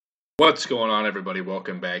What's going on, everybody?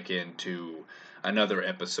 Welcome back into another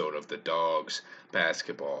episode of the Dogs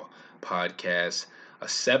Basketball Podcast, a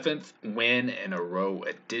seventh win in a row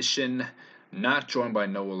edition. Not joined by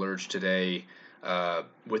Noah Lurch today,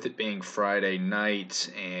 with it being Friday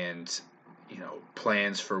night and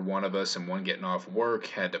plans for one of us and one getting off work.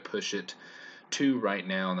 Had to push it to right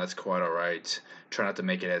now, and that's quite all right. Try not to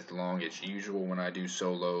make it as long as usual when I do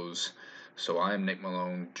solos. So I am Nick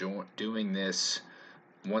Malone doing this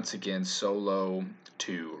once again solo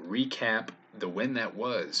to recap the win that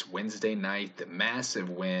was Wednesday night, the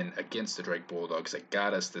massive win against the Drake Bulldogs that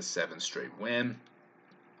got us the seventh straight win.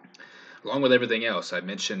 Along with everything else I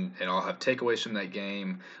mentioned, and I'll have takeaways from that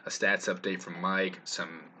game, a stats update from Mike,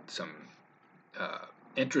 some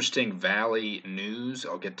interesting Valley news.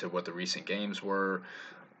 I'll get to what the recent games were.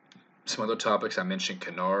 Some other topics I mentioned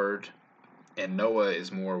Kennard, and Noah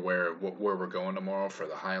is more aware of where we're going tomorrow for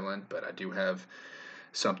the Highland, but I do have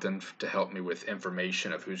something to help me with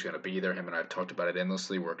information of who's going to be there. Him and I have talked about it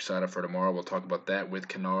endlessly. We're excited for tomorrow. We'll talk about that with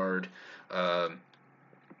Kennard. And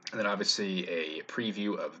then obviously a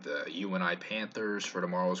preview of the UNI Panthers for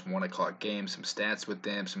tomorrow's 1 o'clock game. Some stats with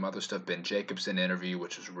them, some other stuff. Ben Jacobson interview,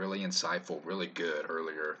 which was really insightful, really good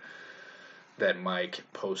earlier that Mike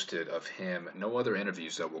posted of him. No other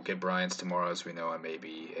interviews, though. We'll get Brian's tomorrow, as we know. I may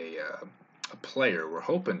be a player. We're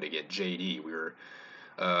hoping to get JD.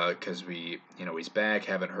 Because he's back,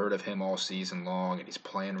 haven't heard of him all season long, and he's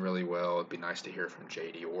playing really well. It'd be nice to hear from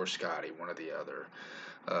JD or Scotty, one or the other.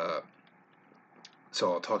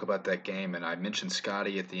 So I'll talk about that game, and I mentioned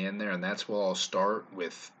Scotty at the end there, and that's where I'll start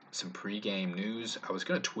with some pregame news. I was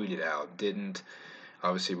going to tweet it out, didn't.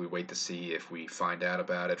 Obviously, we wait to see if we find out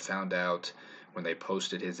about it. Found out when they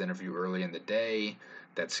posted his interview early in the day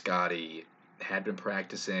that Scotty had been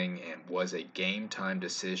practicing and was a game time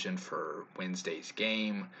decision for Wednesday's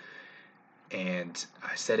game. And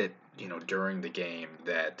I said it, during the game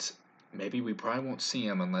that maybe we probably won't see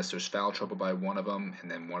him unless there's foul trouble by one of them,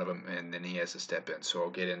 and then he has to step in. So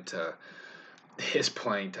I'll get into his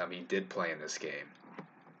playing time. He did play in this game.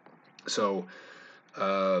 So,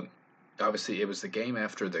 obviously, it was the game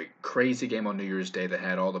after the crazy game on New Year's Day that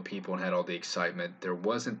had all the people and had all the excitement. There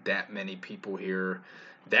wasn't that many people here,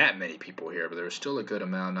 but there was still a good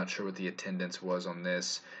amount. Not sure what the attendance was on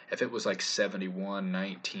this. If it was like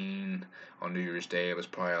 71-19 on New Year's Day, it was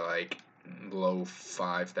probably like low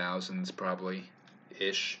 5,000s probably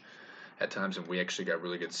ish at times, and we actually got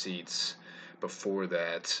really good seats before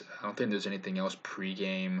that. I don't think there's anything else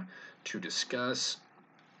pregame to discuss.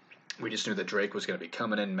 We just knew that Drake was going to be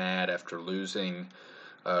coming in mad after losing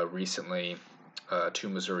recently to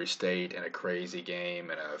Missouri State in a crazy game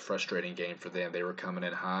and a frustrating game for them. They were coming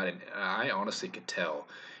in hot, and I honestly could tell.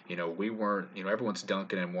 We weren't, everyone's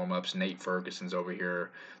dunking in warm-ups. Nate Ferguson's over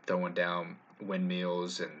here throwing down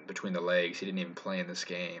windmills and between the legs. He didn't even play in this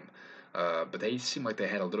game. But they seemed like they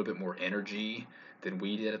had a little bit more energy than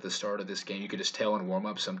we did at the start of this game. You could just tell in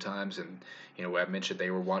warm-ups sometimes, and, I mentioned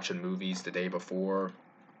they were watching movies the day before.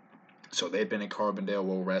 So they'd been in Carbondale,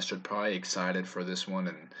 well rested, probably excited for this one,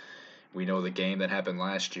 and we know the game that happened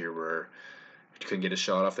last year where we couldn't get a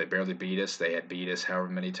shot off. They barely beat us. They had beat us however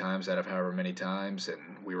many times out of however many times, and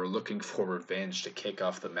we were looking for revenge to kick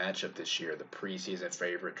off the matchup this year, the preseason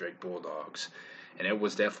favorite Drake Bulldogs. And it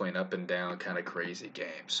was definitely an up and down kind of crazy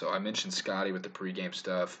game. So I mentioned Scotty with the pregame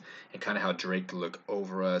stuff and kind of how Drake looked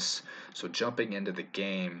over us. So jumping into the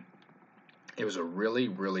game, it was a really,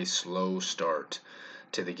 really slow start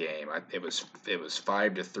to the game. It was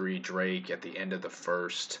 5-3 Drake at the end of the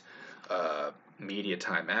first media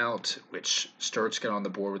timeout, which Sturts got on the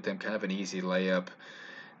board with them, kind of an easy layup.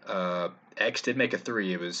 X did make a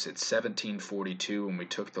three. It's 17-42 when we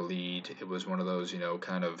took the lead. It was one of those,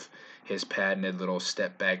 kind of his patented little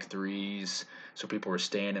step back threes. So people were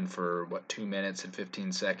standing for 2 minutes and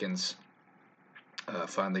 15 seconds.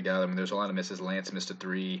 Finally got them. There's a lot of misses. Lance missed a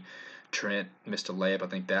three. Trent missed a layup. I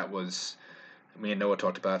think that was, me and Noah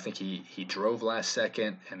talked about, I think he drove last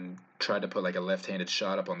second and tried to put like a left-handed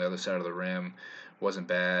shot up on the other side of the rim. Wasn't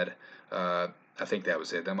bad. I think that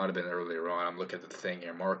was it. That might have been earlier on. I'm looking at the thing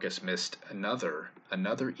here. Marcus missed another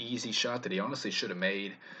easy shot that he honestly should have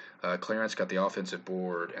made. Clarence got the offensive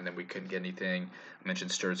board, and then we couldn't get anything. I mentioned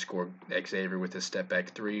Sturd scored Xavier with his step-back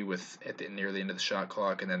three near the end of the shot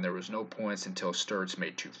clock, and then there was no points until Sturds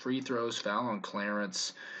made 2 free throws, foul on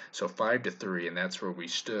Clarence, so 5-3, and that's where we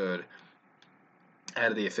stood out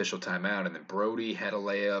of the official timeout. And then Brody had a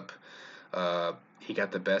layup. He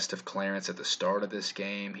got the best of Clarence at the start of this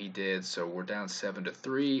game. He did. So we're down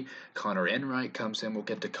 7-3. Connor Enright comes in. We'll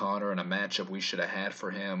get to Connor in a matchup we should have had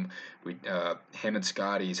for him. Him and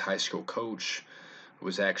Scotty's high school coach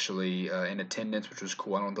was actually in attendance, which was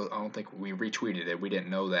cool. I don't think we retweeted it. We didn't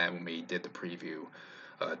know that when we did the preview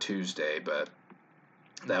Tuesday, but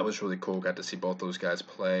that was really cool. Got to see both those guys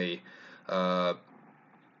play. Uh,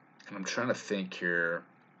 and I'm trying to think here.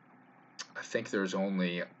 I think there's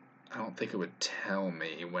only. I don't think it would tell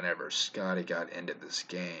me whenever Scotty got into this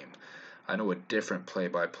game. I know a different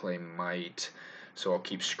play-by-play might, so I'll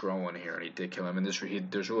keep scrolling here. And he did kill him. And there's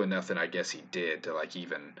really nothing I guess he did to like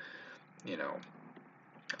even, you know.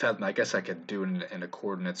 In fact, I guess I could do it in the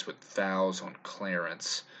coordinates with fouls on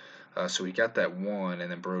Clarence. So he got that one, and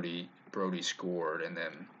then Brody scored, and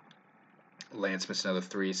then Lance missed another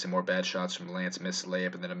three. Some more bad shots from Lance. Missed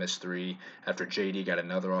layup and then a missed three. After JD got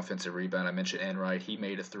another offensive rebound, I mentioned Enright. He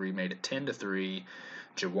made a three, made it 10-3.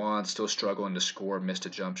 Jawan still struggling to score, missed a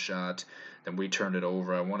jump shot. Then we turned it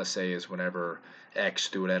over. I want to say is whenever X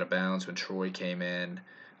threw it out of bounds when Troy came in,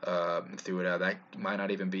 and threw it out. That might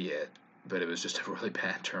not even be it, but it was just a really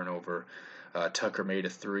bad turnover. Tucker made a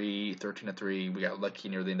three, 13-3. We got lucky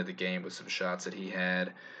near the end of the game with some shots that he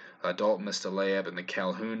had. Dalton missed a layup, and then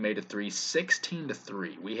Calhoun made a three,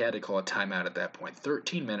 16-3. We had to call a timeout at that point.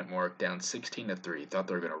 13-minute mark, down 16-3. Thought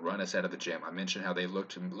they were going to run us out of the gym. I mentioned how they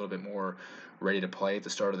looked a little bit more ready to play at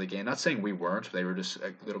the start of the game. Not saying we weren't, but they were just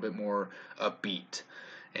a little bit more upbeat,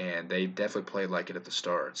 and they definitely played like it at the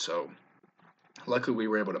start. So luckily, we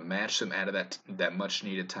were able to match them out of that much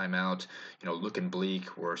needed timeout. Looking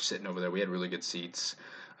bleak. We're sitting over there. We had really good seats,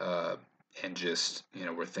 and just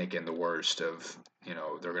we're thinking the worst of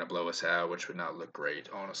they're gonna blow us out, which would not look great,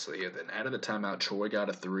 honestly. And then out of the timeout, Troy got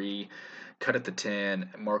a three, cut at the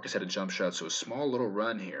 10. Marcus had a jump shot, so a small little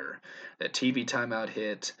run here. That TV timeout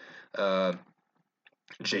hit.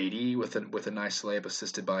 JD with a nice layup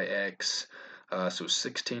assisted by X. So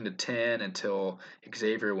 16-10 until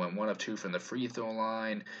Xavier went 1 of 2 from the free throw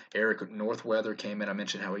line. Eric Northweather came in. I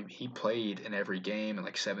mentioned how he played in every game and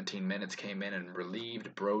like 17 minutes came in and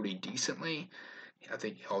relieved Brody decently. I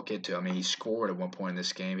think I'll get to. I mean, he scored at one point in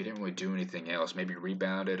this game. He didn't really do anything else. Maybe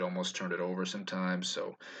rebounded, almost turned it over sometimes.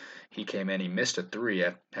 So he came in. He missed a three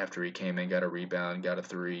after he came in, got a rebound, got a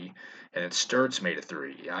three, and then Sturts made a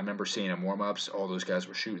three. I remember seeing in warm-ups, all those guys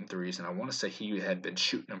were shooting threes, and I want to say he had been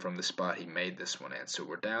shooting them from the spot he made this one in. So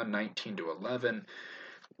we're down 19-11.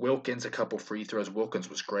 Wilkins, a couple free throws. Wilkins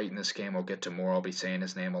was great in this game. I'll get to more. I'll be saying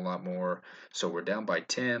his name a lot more. So we're down by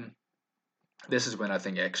 10. This is when I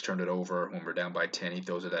think X turned it over. When we're down by 10, he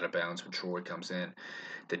throws it out of bounds when Troy comes in.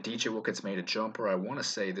 The DJ Wilkins made a jumper. I want to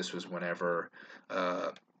say this was whenever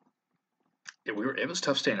it was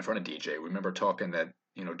tough staying in front of DJ. We remember talking that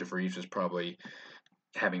DeVries was probably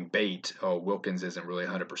having bait. Oh, Wilkins isn't really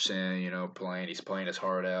 100%. Playing. He's playing his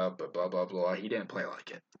heart out, but blah blah blah. He didn't play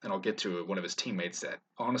like it. And I'll get to one of his teammates that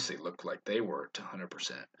honestly looked like they were to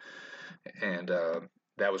 100%. And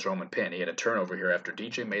that was Roman Penn. He had a turnover here after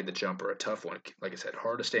DJ made the jumper, a tough one. Like I said,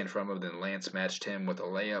 hard to stay in front of him. Then Lance matched him with a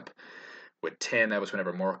layup. With 10, that was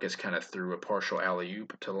whenever Marcus kind of threw a partial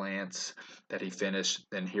alley-oop to Lance that he finished.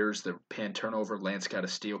 Then here's the Penn turnover. Lance got a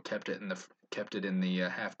steal, kept it in the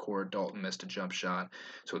half court. Dalton missed a jump shot.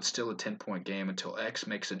 So it's still a 10-point game until X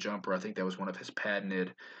makes a jumper. I think that was one of his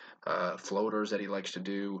patented floaters that he likes to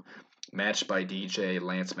do. Matched by DJ.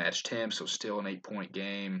 Lance matched him, so still an 8-point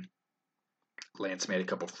game. Lance made a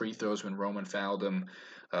couple free throws when Roman fouled him.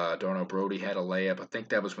 Darnell Brody had a layup. I think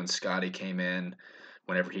that was when Scotty came in.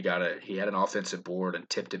 Whenever he had an offensive board and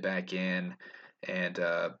tipped it back in. And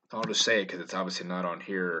I'll just say it because it's obviously not on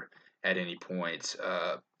here at any point.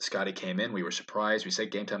 Scotty came in. We were surprised. We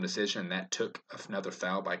said game time decision, and that took another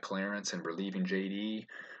foul by Clarence and relieving JD.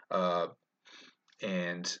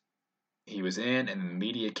 And he was in, and the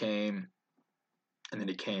media came, and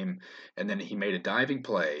then he made a diving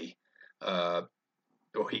play.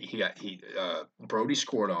 Brody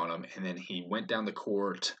scored on him, and then he went down the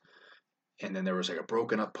court. And then there was like a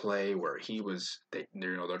broken up play where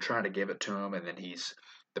they're trying to give it to him, and then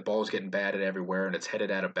the ball's getting batted everywhere, and it's headed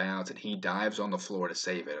out of bounds, and he dives on the floor to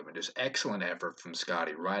save it. I mean, just excellent effort from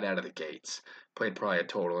Scotty right out of the gates. Played probably a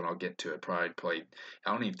total, and I'll get to it. Probably played.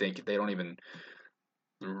 I don't even think they don't even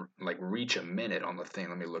like reach a minute on the thing.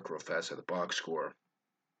 Let me look real fast at the box score.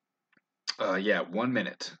 1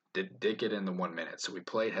 minute. Did get in the 1 minute. So we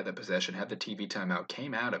played, had the possession, had the TV timeout,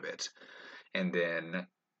 came out of it, and then.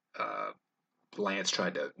 Lance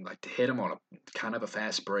tried to hit him on a kind of a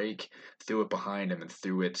fast break, threw it behind him and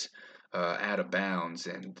threw it out of bounds.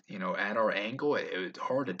 And at our angle, it was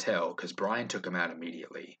hard to tell because Brian took him out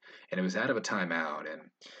immediately, and it was out of a timeout.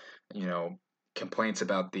 And complaints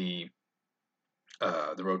about the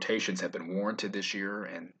rotations have been warranted this year,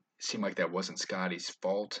 and seemed like that wasn't Scotty's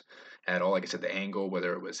fault at all. Like I said, the angle,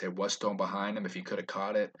 whether it was thrown behind him, if he could have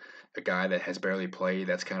caught it, a guy that has barely played,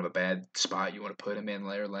 that's kind of a bad spot you want to put him in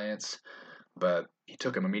there, Lance. But he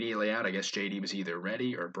took him immediately out. I guess JD was either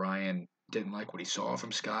ready or Brian didn't like what he saw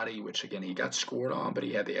from Scotty, which again he got scored on, but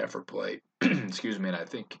he had the effort play. Excuse me, and I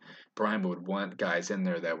think Brian would want guys in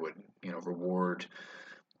there that would reward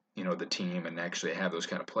the team and actually have those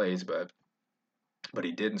kind of plays, but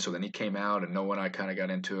he didn't. So then he came out, and Noah and I kind of got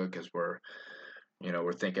into it because we're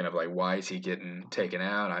thinking of like why is he getting taken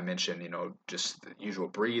out? I mentioned just the usual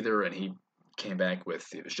breather, and he came back with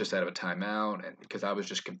it was just out of a timeout, and because I was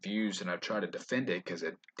just confused and I tried to defend it because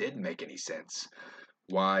it didn't make any sense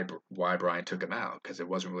why Brian took him out because it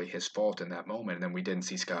wasn't really his fault in that moment, and then we didn't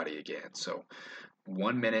see Scotty again. So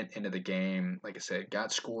 1 minute into the game, like I said,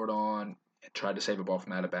 got scored on. Tried to save a ball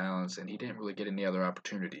from out of bounds, and he didn't really get any other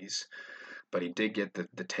opportunities, but he did get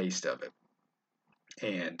the taste of it.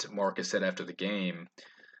 And Marcus said after the game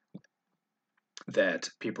that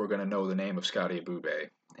people are going to know the name of Scotty Abube,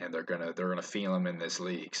 and they're gonna feel him in this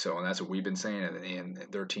league. So, and that's what we've been saying, and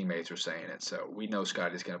their teammates are saying it. So we know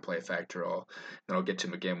Scotty's going to play a factor. Then I'll get to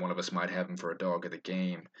him again. One of us might have him for a dog of the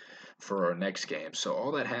game for our next game. So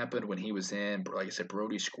all that happened when he was in. Like I said,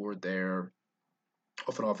 Brody scored there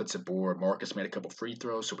off an offensive board. Marcus made a couple free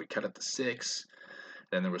throws, so we cut it to 6.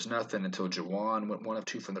 Then there was nothing until Jawan went 1 of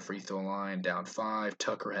 2 from the free throw line, down 5.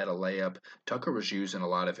 Tucker had a layup. Tucker was using a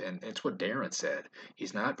lot of, and it's what Darren said.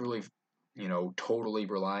 He's not really, totally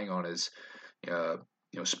relying on his,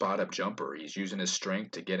 spot up jumper. He's using his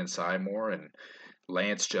strength to get inside more. And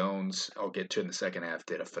Lance Jones, I'll get to in the second half,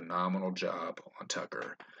 did a phenomenal job on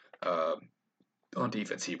Tucker. On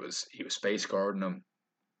defense, he was face guarding him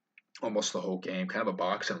almost the whole game, kind of a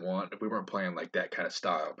box and one. We weren't playing like that kind of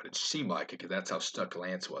style, but it seemed like it because that's how stuck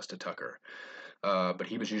Lance was to Tucker. But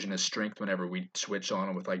he was using his strength whenever we switched on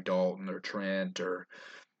him with like Dalton or Trent or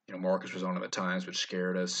Marcus was on him at times, which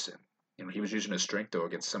scared us. And, he was using his strength though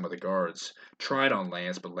against some of the guards. Tried on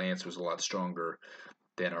Lance, but Lance was a lot stronger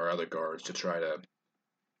than our other guards to try to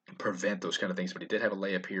prevent those kind of things. But he did have a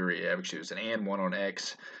layup here. He actually was an and one on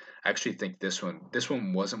X. I actually think this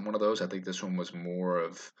one wasn't one of those. I think this one was more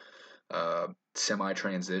of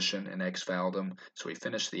semi-transition, and X fouled him. So he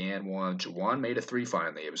finished the and one. Jawan made a 3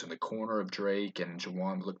 finally. It was in the corner of Drake, and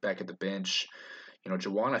Jawan looked back at the bench.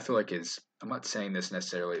 Jawan, I feel like I'm not saying this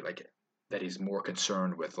necessarily like that he's more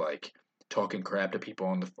concerned with like talking crap to people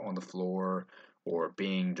on the floor or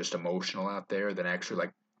being just emotional out there than actually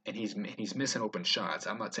like. And he's missing open shots.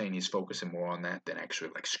 I'm not saying he's focusing more on that than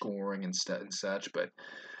actually like scoring and such, but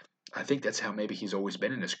I think that's how maybe he's always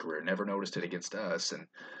been in his career. Never noticed it against us, and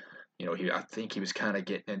I think he was kind of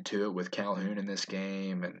getting into it with Calhoun in this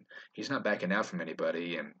game, and he's not backing out from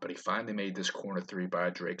anybody. But he finally made this corner 3 by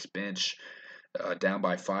Drake's bench, down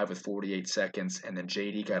by 5 with 48 seconds, and then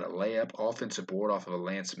JD got a layup, offensive board off of a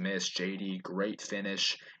Lance miss. JD, great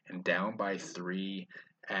finish, and down by 3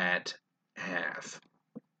 at half.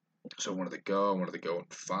 So I wanted to go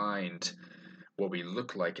and find what we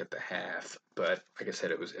looked like at the half, but like I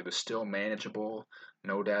said, it was still manageable,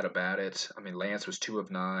 no doubt about it. I mean, Lance was 2 of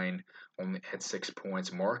 9, only had 6 points.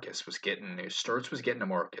 Sturts was getting to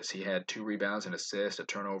Marcus. He had 2 rebounds and assists, a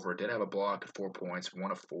turnover, did have a block at 4 points,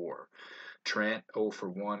 1 of 4. Trent 0 for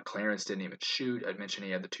 1. Clarence didn't even shoot. I mentioned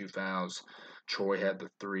he had the 2 fouls. Troy had the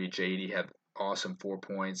 3. JD had awesome 4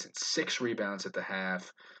 points and 6 rebounds at the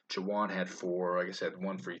half. Jawan had 4. Like I said,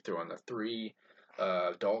 1 free throw on the 3.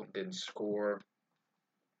 Dalton didn't score.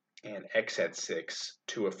 And X had 6,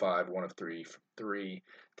 2 of 5, 1 of 3 from 3.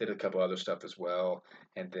 Did a couple other stuff as well.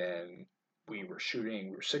 And then we were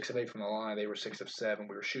 6 of 8 from the line. They were 6 of 7.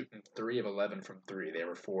 We were shooting 3 of 11 from 3. They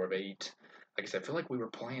were 4 of 8. Like I said, I feel like we were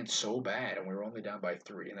playing so bad, and we were only down by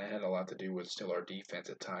 3. And that had a lot to do with still our defense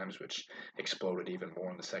at times, which exploded even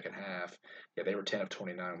more in the second half. Yeah, they were 10 of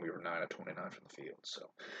 29. We were 9 of 29 from the field. So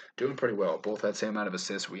doing pretty well. Both had the same amount of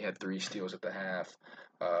assists. We had 3 steals at the half.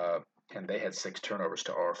 And they had 6 turnovers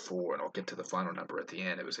to our 4, and I'll get to the final number at the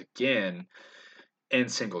end. It was again in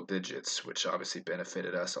single digits, which obviously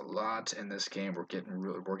benefited us a lot in this game. We're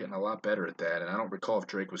getting a lot better at that, and I don't recall if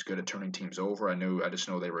Drake was good at turning teams over. I just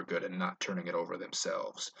know they were good at not turning it over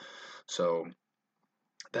themselves. So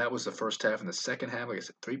that was the first half. In the second half, like I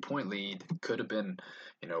said, 3-point lead could have been,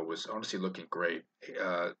 was honestly looking great.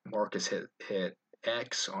 Marcus hit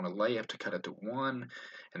X on a layup to cut it to 1.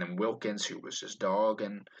 And then Wilkins, who was just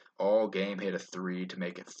dogging all game, hit a 3 to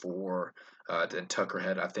make it 4. Then Tucker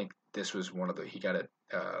had, I think this was one of the, he got it,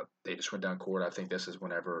 they just went down court. I think this is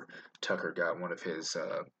whenever Tucker got one of his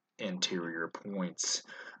interior points.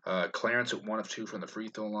 Clarence at 1 of 2 from the free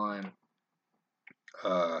throw line.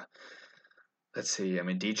 Let's see. I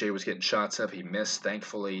mean, DJ was getting shots up. He missed,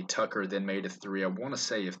 thankfully. Tucker then made a three. I want to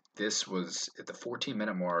say if this was at the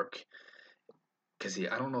 14-minute mark, because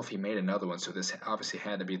I don't know if he made another one. So this obviously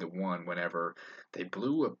had to be the one whenever they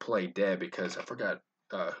blew a play dead because I forgot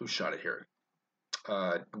who shot it here.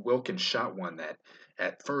 Wilkins shot one that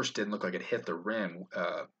at first didn't look like it hit the rim.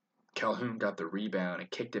 Calhoun got the rebound and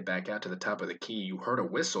kicked it back out to the top of the key. You heard a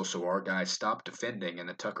whistle, so our guy stopped defending, and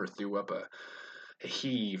then Tucker threw up a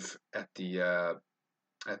heave at the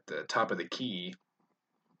top of the key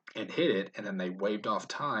and hit it, and then they waved off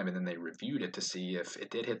time, and then they reviewed it to see if it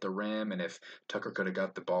did hit the rim and if Tucker could have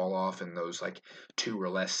got the ball off in those like 2 or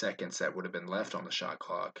less seconds that would have been left on the shot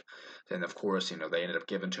clock. Then of course, they ended up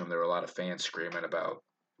giving to him. There were a lot of fans screaming about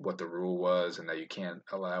what the rule was and that you can't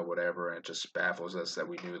allow whatever, and it just baffles us that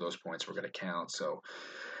we knew those points were going to count. So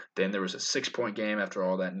then there was a 6-point game after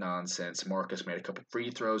all that nonsense. Marcus made a couple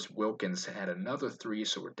free throws. Wilkins had another three,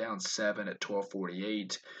 so we're down 7 at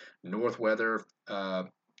 12:48. Northweather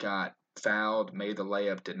got fouled, made the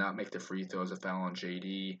layup, did not make the free throws, a foul on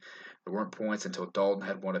JD. There weren't points until Dalton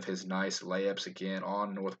had one of his nice layups again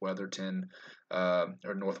on Northweather.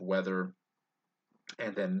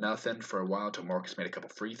 And then nothing for a while until Marcus made a couple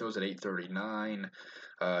free throws at 8:39.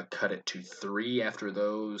 Cut it to 3 after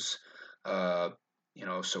those.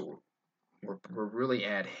 So we're really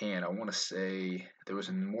at hand. I want to say there was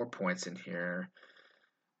more points in here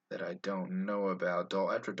that I don't know about.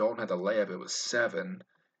 After Dalton had the layup, it was 7.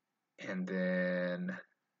 And then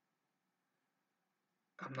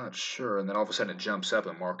I'm not sure. And then all of a sudden it jumps up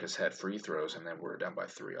and Marcus had free throws, and then we're down by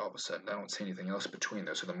 3 all of a sudden. I don't see anything else between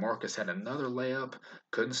those. So the Marcus had another layup,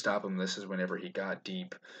 couldn't stop him. This is whenever he got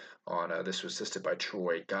deep on. This was assisted by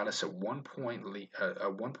Troy. Got us a 1-point lead, a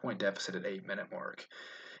 1-point deficit at 8-minute mark.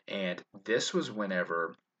 And this was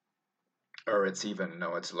whenever. Or it's even,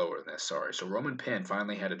 no, it's lower than this, sorry. So Roman Penn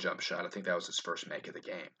finally had a jump shot. I think that was his first make of the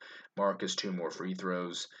game. Marcus, 2 more free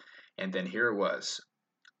throws. And then here it was.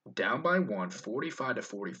 Down by 1,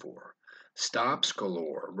 45-44. Stops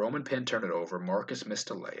galore. Roman Penn turned it over. Marcus missed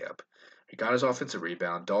a layup. He got his offensive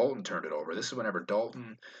rebound. Dalton turned it over. This is whenever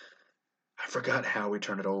Dalton, I forgot how he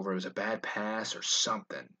turned it over. It was a bad pass or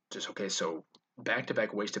something. So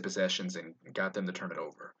back-to-back wasted possessions and got them to turn it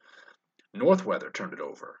over. Northweather turned it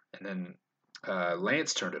over. And then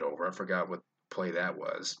Lance turned it over. I forgot what play that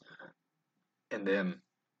was. And then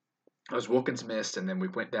it was Wilkins missed, and then we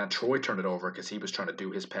went down. Troy turned it over because he was trying to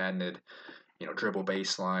do his patented, dribble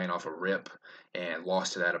baseline off a rip and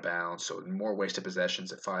lost it out of bounds. So more wasted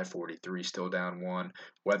possessions at 5:43, still down 1.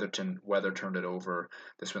 Weather turned it over.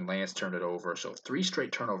 This one Lance turned it over. So 3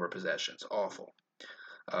 straight turnover possessions. Awful.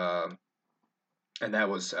 And that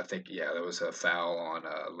was, I think, that was a foul on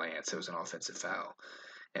Lance. It was an offensive foul.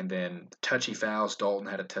 And then touchy fouls. Dalton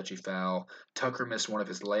had a touchy foul. Tucker missed one of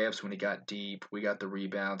his layups when he got deep. We got the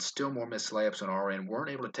rebound. Still more missed layups on our end.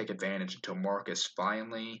 Weren't able to take advantage until Marcus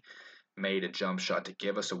finally made a jump shot to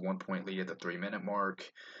give us a 1-point lead at the 3-minute mark.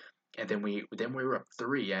 And then we were up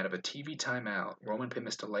 3 out of a TV timeout. Roman Penn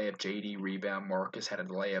missed a layup. JD rebound. Marcus had a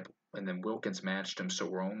layup, and then Wilkins matched him. So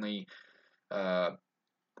we're only up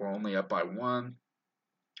by 1.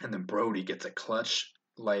 And then Brody gets a clutch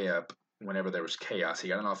layup whenever there was chaos. He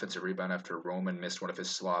got an offensive rebound after Roman missed one of his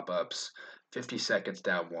slop ups. 50 seconds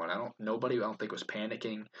down 1. Nobody I don't think was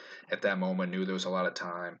panicking at that moment, knew there was a lot of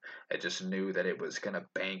time. I just knew that it was going to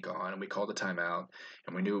bank on, and we called the timeout,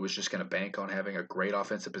 and we knew it was just going to bank on having a great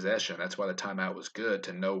offensive possession. That's why the timeout was good,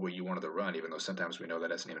 to know what you wanted to run, even though sometimes we know that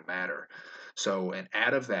doesn't even matter. So, and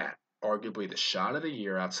out of that, arguably the shot of the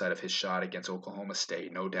year outside of his shot against Oklahoma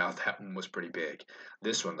State. No doubt that one was pretty big.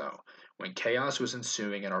 This one, though, when chaos was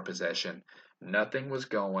ensuing in our possession, nothing was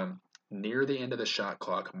going. Near the end of the shot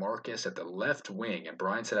clock, Marcus at the left wing, and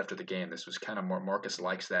Brian said after the game this was kind of more, Marcus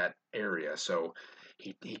likes that area, so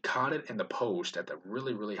he caught it in the post at the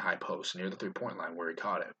really, really high post near the 3-point line where he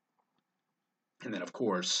caught it. And then, of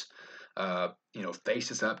course,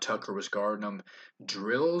 faces up. Tucker was guarding him,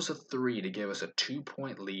 drills a 3 to give us a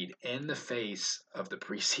 2-point lead in the face of the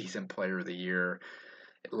preseason player of the year.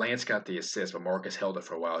 Lance got the assist, but Marcus held it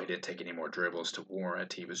for a while. He didn't take any more dribbles to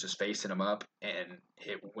warrant. He was just facing him up, and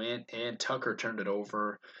it went in. Tucker turned it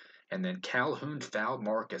over, and then Calhoun fouled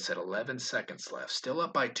Marcus at 11 seconds left, still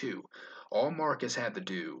up by 2. All Marcus had to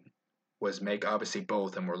do was make, obviously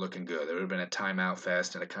both, and were looking good. There would have been a timeout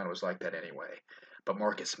fest, and it kind of was like that anyway. But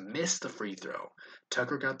Marcus missed the free throw.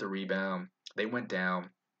 Tucker got the rebound. They went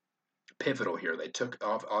down. Pivotal here. They took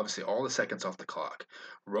off, obviously, all the seconds off the clock.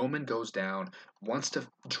 Roman goes down, wants to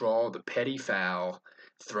draw the petty foul,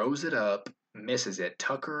 throws it up, misses it.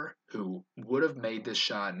 Tucker, who would have made this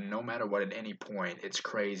shot no matter what at any point, it's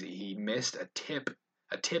crazy. He missed a tip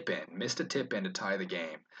A tip in, missed a tip in to tie the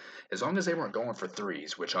game. As long as they weren't going for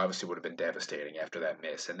threes, which obviously would have been devastating after that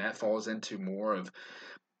miss. And that falls into more of,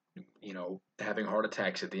 having heart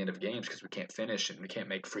attacks at the end of games because we can't finish and we can't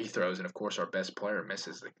make free throws. And of course, our best player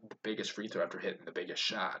misses the biggest free throw after hitting the biggest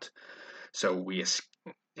shot. So we're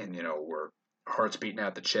hearts beating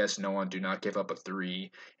out the chest, knowing do not give up a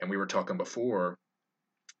three. And we were talking before,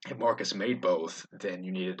 if Marcus made both, then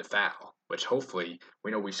you needed to foul, which hopefully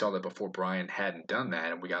we know we saw that before Brian hadn't done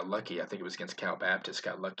that, and we got lucky. I think it was against Cal Baptist,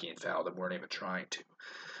 got lucky and fouled and weren't even trying to.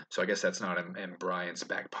 So I guess that's not in Brian's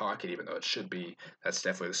back pocket, even though it should be. That's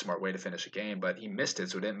definitely the smart way to finish a game. But he missed it,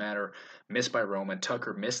 so it didn't matter. Missed by Roman.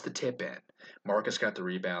 Tucker missed the tip in. Marcus got the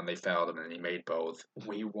rebound. They fouled him, and he made both.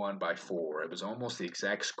 We won by 4. It was almost the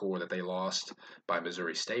exact score that they lost by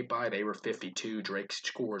Missouri State by. They were 52. Drake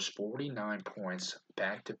scores 49 points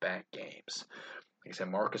back-to-back games. Like I said,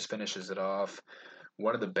 Marcus finishes it off.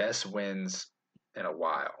 One of the best wins in a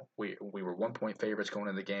while. We were 1 point favorites going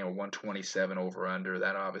into the game, a 127 over under.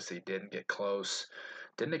 That obviously didn't get close.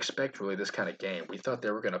 Didn't expect really this kind of game. We thought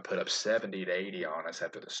they were going to put up 70 to 80 on us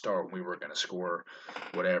after the start. We were going to score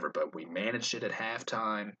whatever, but we managed it at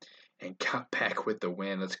halftime and got back with the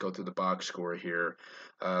win. Let's go through the box score here.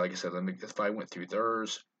 Like I said, if I went through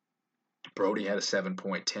theirs, Brody had a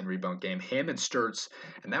 7-point, 10 rebound game. Him and Sturts,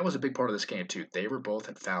 and that was a big part of this game too. They were both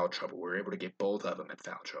in foul trouble. We were able to get both of them in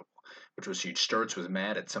foul trouble, which was huge. Sturts was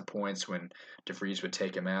mad at some points when DeVries would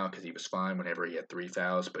take him out because he was fine whenever he had 3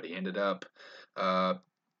 fouls, but he ended up,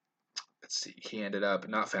 he ended up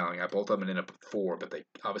not fouling out. Both of them ended up with 4, but they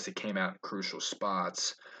obviously came out in crucial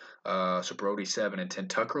spots. So Brody 7 and 10.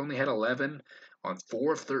 Tucker only had 11 on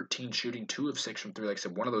 4 of 13 shooting, 2 of 6 from 3. Like I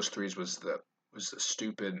said, one of those threes was the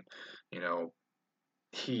stupid,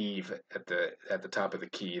 heave at the top of the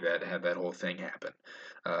key that had that whole thing happen.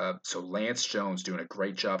 So Lance Jones doing a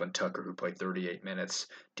great job on Tucker, who played 38 minutes.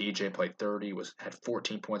 DJ played 30, had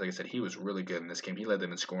 14 points. Like I said, he was really good in this game. He led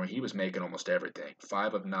them in scoring. He was making almost everything.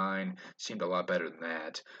 5 of 9 seemed a lot better than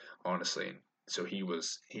that, honestly. So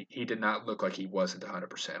he did not look like he wasn't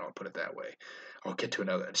 100%. I'll put it that way. I'll get to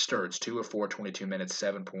another. Sturts 2 of 4, 22 minutes,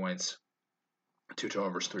 7 points. 2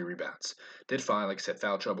 turnovers, 3 rebounds. Did fine, like I said,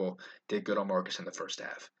 foul trouble. Did good on Marcus in the first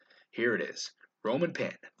half. Here it is. Roman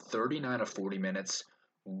Penn, 39 of 40 minutes,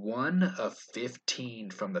 1 of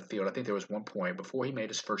 15 from the field. I think there was 1 point. Before he made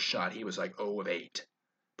his first shot, he was like 0 of 8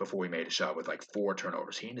 before he made a shot with like 4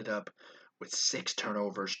 turnovers. He ended up with 6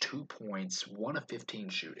 turnovers, 2 points, 1 of 15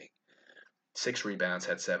 shooting, 6 rebounds,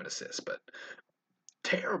 had 7 assists. But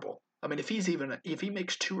terrible. I mean, if he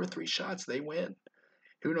makes 2 or 3 shots, they win.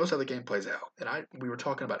 Who knows how the game plays out? And we were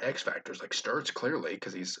talking about X factors like Sturts clearly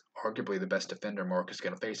because he's arguably the best defender Marcus is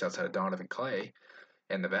going to face outside of Donovan Clay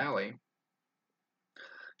in the Valley. And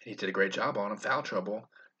he did a great job on him. Foul trouble.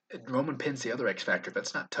 Roman Penn's the other X factor. If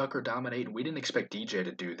that's not Tucker dominating, we didn't expect DJ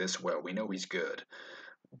to do this well. We know he's good.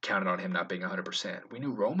 Counted on him not being 100%. We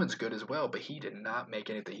knew Roman's good as well, but he did not make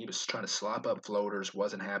anything. He was trying to slop up floaters,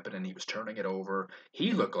 wasn't happening. He was turning it over.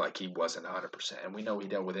 He looked like he wasn't 100%. And we know he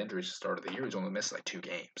dealt with injuries at the start of the year. He's only missed like 2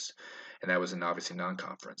 games. And that was in obviously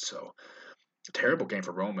non-conference. So, terrible game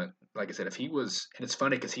for Roman. Like I said, if he was, and it's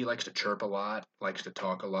funny because he likes to chirp a lot, likes to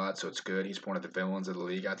talk a lot, so it's good. He's one of the villains of the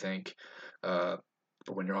league, I think. But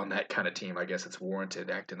when you're on that kind of team, I guess it's warranted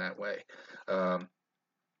acting that way.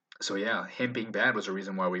 So yeah, him being bad was the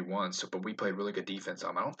reason why we won. So, but we played really good defense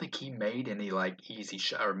on him. I don't think he made any like easy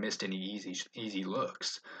shot or missed any easy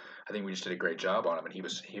looks. I think we just did a great job on him, and he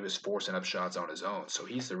was forcing up shots on his own. So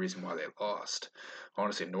he's the reason why they lost.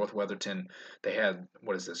 Honestly, North Weatherton, they had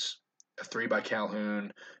what is this? A 3 by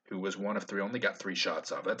Calhoun, who was 1 of 3, only got 3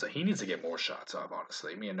 shots off. He needs to get more shots off.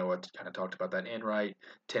 Honestly, me and Noah kind of talked about that. Enright,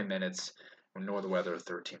 10 minutes. North Weather,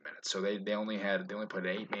 13 minutes. So they only played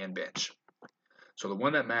an 8-man bench. So the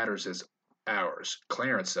one that matters is ours.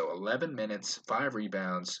 Clarence, though, 11 minutes, 5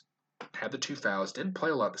 rebounds, had the 2 fouls, didn't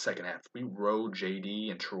play a lot the second half. We rode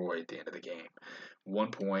JD and Troy at the end of the game.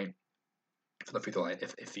 1 point from the free throw line.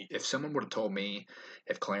 If someone would have told me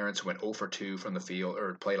if Clarence went 0 for 2 from the field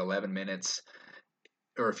or played 11 minutes,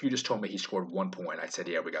 or if you just told me he scored 1 point, I said,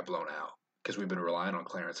 yeah, we got blown out because we've been relying on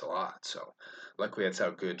Clarence a lot. So luckily that's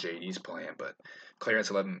how good JD's playing, but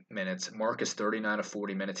Clarence 11 minutes. Marcus 39 of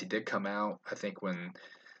 40 minutes. He did come out. I think we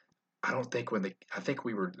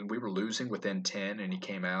were losing within 10 and he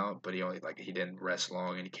came out, but he didn't rest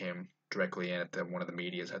long and he came directly in at one of the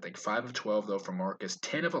medias. I think 5 of 12 though from Marcus,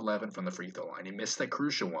 10 of 11 from the free throw line. He missed that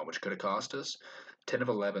crucial one, which could have cost us. 10 of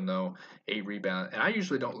 11 though, 8 rebounds. And I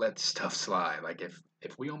usually don't let stuff slide. Like if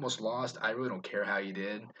we almost lost, I really don't care how you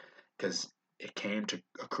did, because it came to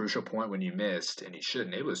a crucial point when you missed and you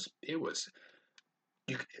shouldn't. It was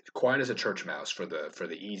you quiet as a church mouse for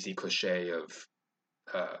the easy cliche of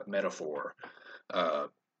metaphor. Uh,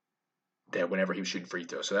 that whenever he was shooting free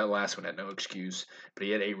throws. So that last one had no excuse. But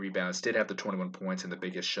he had 8 rebounds, did have the 21 points and the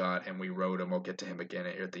biggest shot, and we rode him. We'll get to him again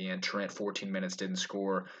at the end. Trent, 14 minutes, didn't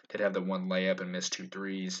score, did have the one layup and missed 2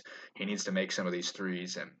 threes. He needs to make some of these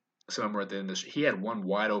threes, and some of them were at the end of this. He had one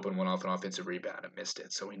wide open one off an offensive rebound and missed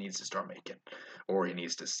it, so he needs to start making, or he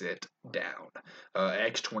needs to sit down.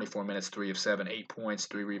 X, 24 minutes, 3 of 7, 8 points,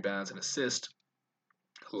 3 rebounds, and assist.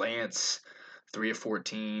 Lance, 3 of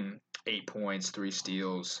 14, 8 points, 3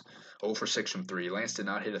 steals, 0 for 6 from 3. Lance did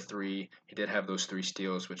not hit a 3. He did have those 3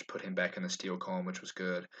 steals, which put him back in the steal column, which was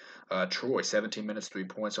good. Troy, 17 minutes, 3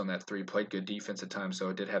 points on that 3. Played good defense at times,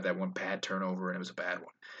 though. Did have that one bad turnover, and it was a bad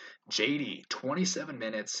one. JD, 27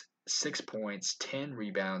 minutes, 6 points, 10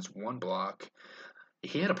 rebounds, 1 block.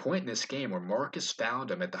 He had a point in this game where Marcus found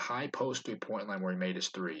him at the high post 3-point line where he made his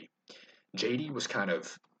 3. JD was kind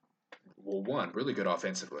of, well, one, really good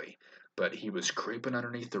offensively, but he was creeping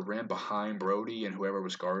underneath the rim behind Brody and whoever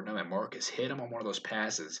was guarding him, and Marcus hit him on one of those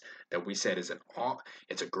passes that we said is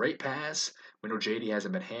it's a great pass. We know JD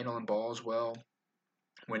hasn't been handling balls well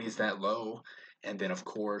when he's that low, and then of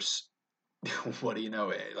course, what do you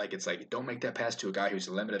know? It's like don't make that pass to a guy who's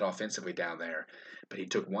limited offensively down there, but he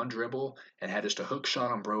took one dribble and had just a hook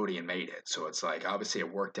shot on Brody and made it. So it's like obviously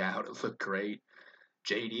it worked out. It looked great.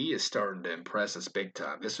 JD is starting to impress us big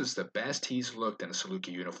time. This was the best he's looked in a Saluki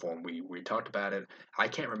uniform. We talked about it. I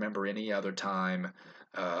can't remember any other time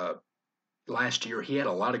last year. He had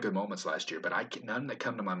a lot of good moments last year, but none that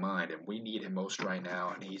come to my mind. And we need him most right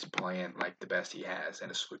now, and he's playing like the best he has in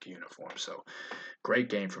a Saluki uniform. So great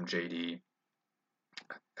game from JD.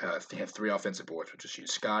 He had 3 offensive boards, which is huge.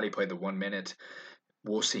 Scotty played the 1 minute.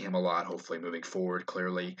 We'll see him a lot, hopefully, moving forward,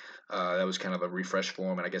 clearly. That was kind of a refresh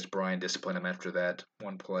for him, and I guess Brian disciplined him after that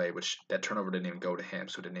one play, which that turnover didn't even go to him,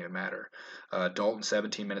 so it didn't even matter. Dalton,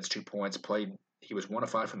 17 minutes, 2 points, played. He was 1 of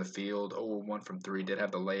 5 from the field, 0 of 1 from 3, did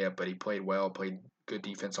have the layup, but he played well, played good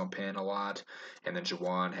defense on pin a lot. And then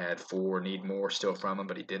Jawan had 4, need more still from him,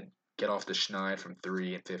 but he did get off the schneid from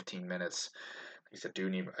 3 in 15 minutes. He said, "Do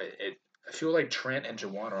need it." I feel like Trent and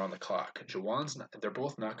Jawan are on the clock. They're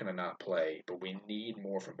both not going to not play, but we need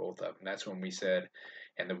more from both of them. That's when we said,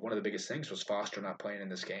 and one of the biggest things was Foster not playing in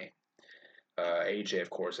this game. AJ,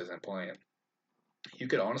 of course, isn't playing. You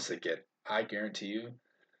could honestly I guarantee you,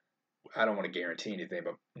 I don't want to guarantee anything,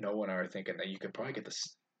 but Noah and I are thinking that you could probably get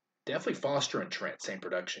this, definitely Foster and Trent, same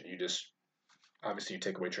production. Obviously, you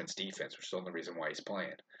take away Trent's defense, which is the only reason why he's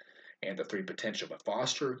playing, and the 3 potential. But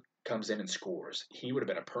Foster comes in and scores. He would have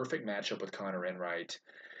been a perfect matchup with Connor Enright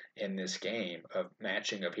in this game of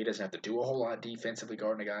matching up. He doesn't have to do a whole lot defensively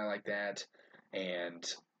guarding a guy like that. And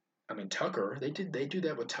I mean Tucker, they do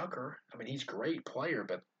that with Tucker. I mean he's a great player,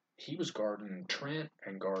 but he was guarding Trent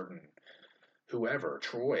and guarding whoever,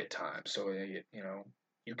 Troy at times. So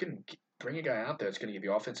you can bring a guy out there that's going to give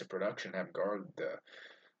you offensive production and have him guard the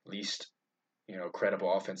least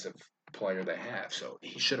credible offensive player they have. So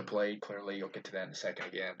he should have played. Clearly, you'll get to that in a second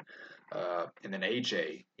again. And then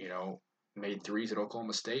AJ, made 3s at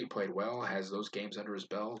Oklahoma State, played well, has those games under his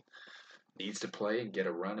belt, needs to play and get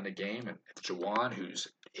a run in a game. And if Jawan, who's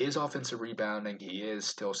is offensive rebounding, he is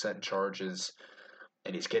still setting charges,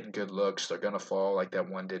 and he's getting good looks. They're going to fall like that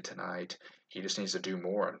one did tonight. He just needs to do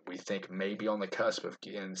more. And we think maybe on the cusp of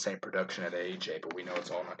getting the same production at AJ, but we know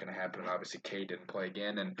it's all not going to happen. And obviously, Cade didn't play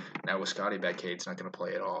again. And now with Scotty back, Cade's not going to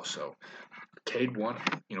play at all. So Cade won.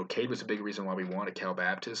 Cade was a big reason why we wanted Cal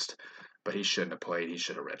Baptist, but he shouldn't have played. He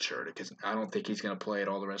should have redshirted because I don't think he's going to play it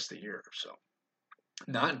all the rest of the year. So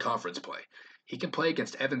not in conference play. He can play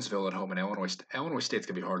against Evansville at home, and Illinois. Illinois State's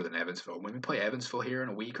going to be harder than Evansville. When we play Evansville here in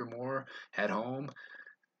a week or more at home,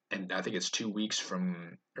 and I think it's a week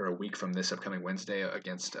from this upcoming Wednesday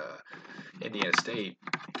against Indiana State,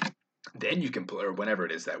 then you can play, or whenever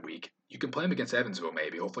it is that week, you can play him against Evansville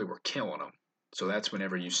maybe. Hopefully we're killing him. So that's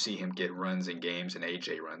whenever you see him get runs in games, and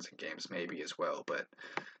AJ runs in games maybe as well, but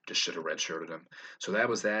just should have redshirted him. So that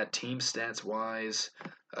was that. Team stats wise,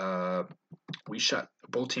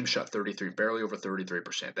 both teams shot 33, barely over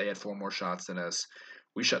 33%. They had 4 more shots than us.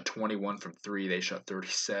 We shot 21 from 3. They shot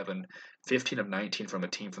 37. 15 of 19 from a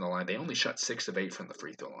team from the line. They only shot 6 of 8 from the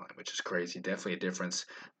free throw line, which is crazy. Definitely a difference.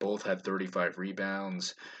 Both had 35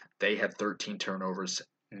 rebounds. They had 13 turnovers,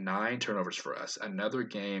 9 turnovers for us. Another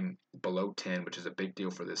game below 10, which is a big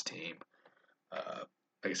deal for this team.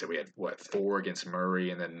 Like I said, we had, 4 against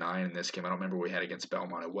Murray and then 9 in this game. I don't remember what we had against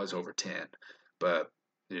Belmont. It was over 10. But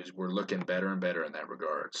we're looking better and better in that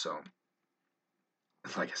regard. So,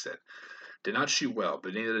 like I said, did not shoot well,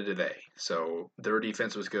 but neither did they. So their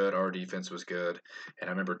defense was good, our defense was good. And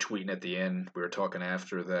I remember tweeting at the end, we were talking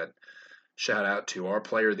after that. Shout out to our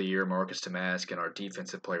player of the year, Marcus Tamask, and our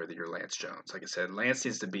defensive player of the year, Lance Jones. Like I said, Lance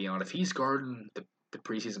needs to be on. If he's guarding the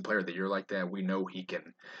preseason player of the year like that, we know he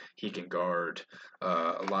can guard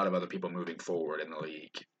a lot of other people moving forward in the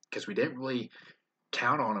league because we didn't really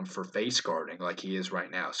count on him for face guarding like he is right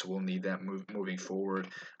now. So we'll need that moving forward.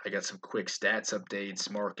 I got some quick stats updates.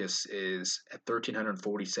 Marcus is at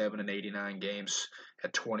 1,347 in 89 games,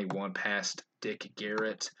 at 21 past Dick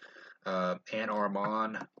Garrett and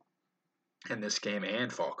Armand in this game,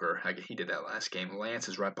 and Falker. He did that last game. Lance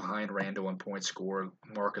is right behind Randall in points scored.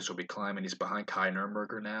 Marcus will be climbing. He's behind Kai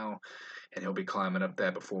Nuremberger now, and he'll be climbing up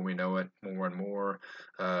that before we know it more and more.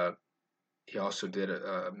 He also did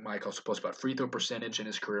Mike also posted about free throw percentage in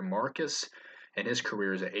his career. Marcus in his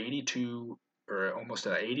career is at 82 or almost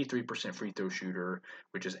an 83% free throw shooter,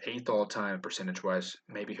 which is eighth all time percentage wise.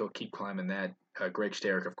 Maybe he'll keep climbing that. Greg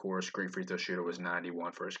Sterick, of course, great free throw shooter, was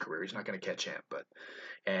 91 for his career. He's not going to catch him, but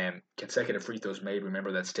and consecutive free throws made.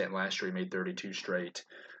 Remember that stint last year, he made 32 straight.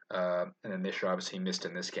 And then this year, obviously, he missed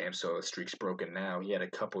in this game, so the streak's broken now. He had a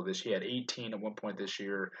couple this. He had 18 at one point this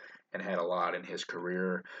year, and had a lot in his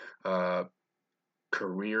career.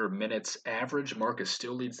 Career minutes average, Marcus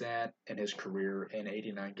still leads that in his career in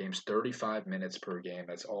 89 games, 35 minutes per game.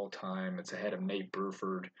 That's all time. It's ahead of Nate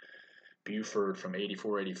Buford from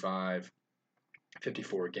 84-85.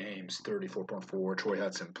 54 games, 34.4. Troy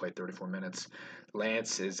Hudson played 34 minutes.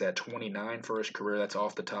 Lance is at 29 for his career. That's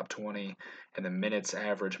off the top 20. And the minutes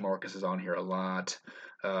average, Marcus is on here a lot.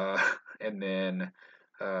 And then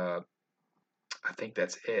I think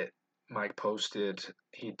that's it. Mike posted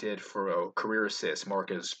he did for a career assist.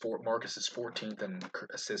 Marcus is 14th in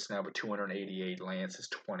assists now with 288. Lance is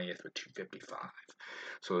 20th with 255.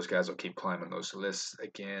 So those guys will keep climbing those lists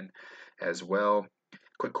again as well.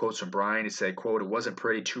 Quick quotes from Brian. He said, quote, "It wasn't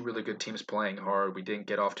pretty. Two really good teams playing hard. We didn't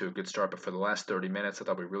get off to a good start, but for the last 30 minutes, I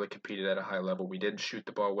thought we really competed at a high level. We didn't shoot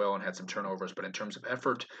the ball well and had some turnovers, but in terms of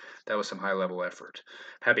effort, that was some high-level effort.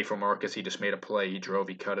 Happy for Marcus. He just made a play. He drove,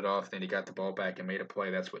 he cut it off, then he got the ball back and made a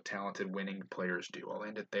play. That's what talented, winning players do." I'll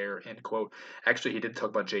end it there, end quote. Actually, he did talk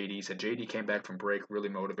about JD. He said JD came back from break really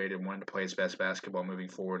motivated, wanted to play his best basketball moving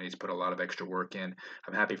forward, and he's put a lot of extra work in.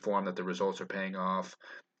 I'm happy for him that the results are paying off.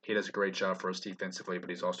 He does a great job for us defensively, but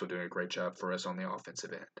he's also doing a great job for us on the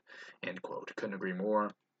offensive end. End quote. Couldn't agree more.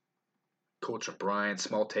 Coach O'Brien,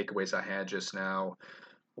 small takeaways I had just now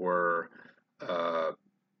were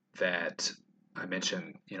that I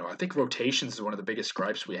mentioned, I think rotations is one of the biggest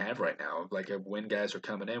gripes we have right now. Like when guys are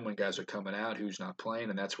coming in, when guys are coming out, who's not playing,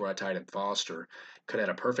 and that's where I tied in Foster. Could have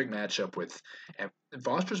had a perfect matchup with, and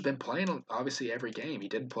Foster's been playing obviously every game. He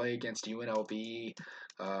didn't play against UNLV.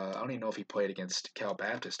 I don't even know if he played against Cal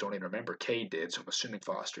Baptist. Don't even remember. Cade did, so I'm assuming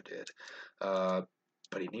Foster did.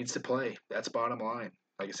 But he needs to play. That's bottom line.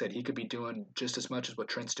 Like I said, he could be doing just as much as what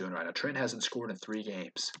Trent's doing right now. Trent hasn't scored in 3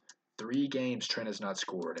 games. 3 games Trent has not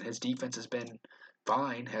scored, and his defense has been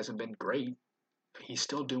fine, hasn't been great. He's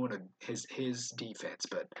still doing his defense,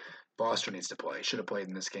 but Foster needs to play. Should have played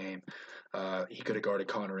in this game. He could have guarded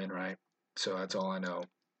Connor Enright. So that's all I know.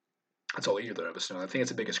 That's all either of us know. I think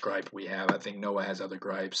it's the biggest gripe we have. I think Noah has other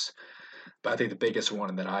gripes, but I think the biggest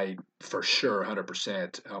one that I, for sure,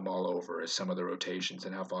 100%, I'm all over is some of the rotations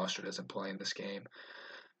and how Foster doesn't play in this game.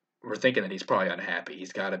 We're thinking that he's probably unhappy.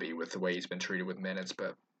 He's got to be with the way he's been treated with minutes,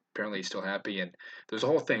 but apparently he's still happy. And there's a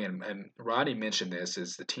whole thing, and Rodney mentioned this,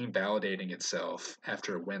 is the team validating itself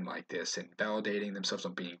after a win like this and validating themselves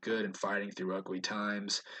on being good and fighting through ugly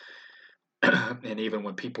times. And even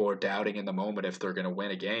when people are doubting in the moment if they're going to win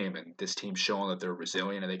a game, and this team's showing that they're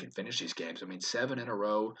resilient and they can finish these games. I mean, 7 in a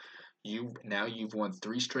row. You've won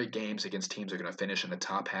 3 straight games against teams that are going to finish in the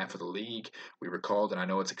top half of the league. We recalled, and I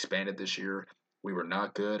know it's expanded this year, we were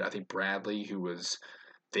not good. I think Bradley, who was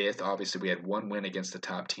 5th, obviously we had 1 win against the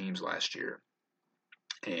top teams last year.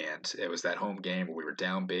 And it was that home game where we were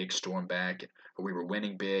down big, stormed back, or we were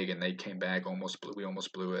winning big, and they came back, we almost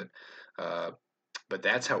blew it. But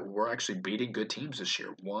that's how we're actually beating good teams this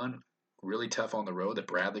year. 1 really tough on the road that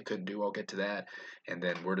Bradley couldn't do. I'll get to that. And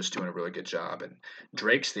then we're just doing a really good job. And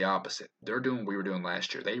Drake's the opposite. They're doing what we were doing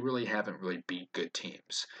last year. They really haven't really beat good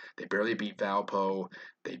teams. They barely beat Valpo.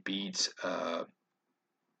 They beat I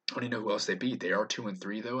don't even know who else they beat. They are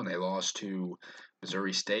 2-3 though, and they lost to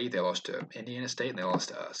Missouri State. They lost to Indiana State, and they lost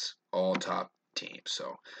to us. All top teams.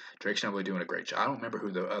 So Drake's not really doing a great job. I don't remember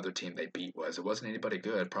who the other team they beat was. It wasn't anybody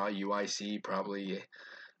good. Probably UIC. Probably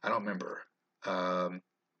I don't remember. I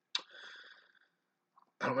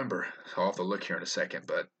don't remember. I'll have to look here in a second.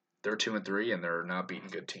 But they're 2-3, and they're not beating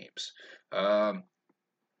good teams.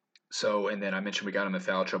 So, and then I mentioned we got him in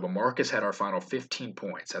foul trouble. Marcus had our final 15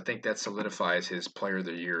 points. I think that solidifies his Player of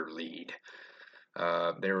the Year lead.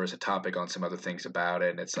 There was a topic on some other things about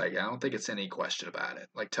it, and it's like I don't think it's any question about it.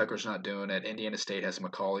 Like Tucker's not doing it. Indiana State has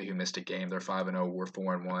McCauley who missed a game. They're 5-0. We're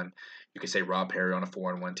 4-1. You could say Rob Perry on a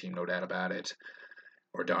 4-1 team, no doubt about it,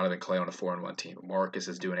 or Donovan Clay on a 4-1 team. Marcus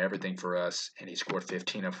is doing everything for us, and he scored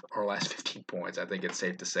 15 of our last 15 points. I think it's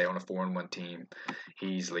safe to say on a 4-1 team,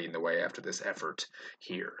 he's leading the way after this effort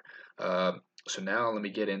here. Uh, so now let me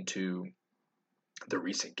get into the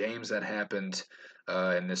recent games that happened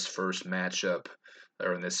in this first matchup,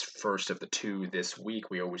 or in this first of the two this week.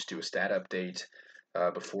 We always do a stat update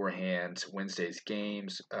beforehand. Wednesday's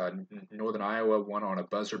games. Northern Iowa won on a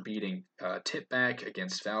buzzer-beating tip back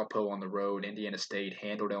against Valpo on the road. Indiana State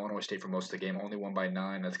handled Illinois State for most of the game, only won by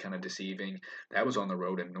 9. That's kind of deceiving. That was on the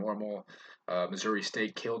road in Normal. Missouri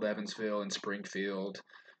State killed Evansville and Springfield.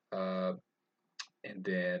 And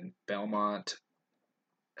then Belmont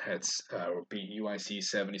had beat UIC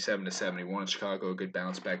 77-71 in Chicago. A good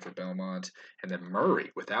bounce back for Belmont. And then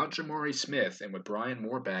Murray, without Jamari Smith and with Brian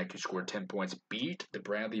Moore back, who scored 10 points, beat the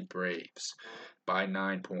Bradley Braves by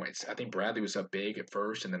 9 points. I think Bradley was up big at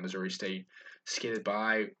first, and then Missouri State skidded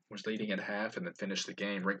by, was leading at half, and then finished the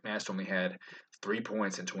game. Rick Mast only had 3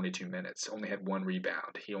 points in 22 minutes, only had 1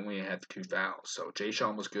 rebound. He only had 2 fouls. So Jay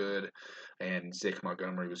Sean was good, and Zick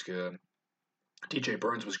Montgomery was good. DJ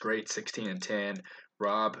Burns was great, 16 and 10.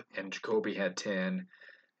 Rob and Jacoby had 10.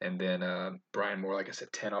 And then Brian Moore, like I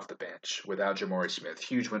said, 10 off the bench without Jamari Smith.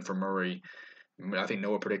 Huge win for Murray. I think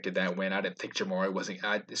Noah predicted that win. I didn't think Jamari wasn't.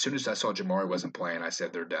 As soon as I saw Jamari wasn't playing, I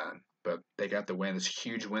said they're done. But they got the win. This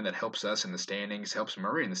huge win that helps us in the standings, helps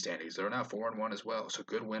Murray in the standings. They're now 4-1 as well. So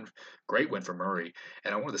good win, great win for Murray.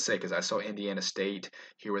 And I wanted to say, because I saw Indiana State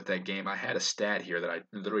here with that game, I had a stat here that I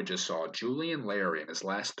literally just saw. Julian Larry in his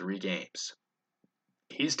last 3 games,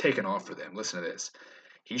 he's taken off for them. Listen to this.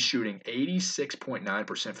 He's shooting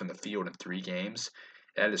 86.9% from the field in 3 games.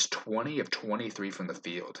 That is 20 of 23 from the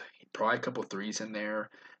field. Probably a couple threes in there,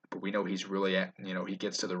 but we know he's really he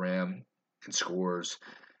gets to the rim and scores.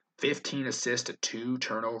 15 assists to 2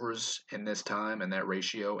 turnovers in this time and that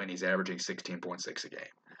ratio, and he's averaging 16.6 a game.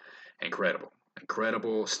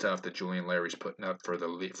 Incredible stuff that Julian Larry's putting up for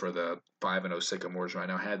the 5-0 Sycamores right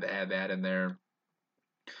now. Had to add that in there.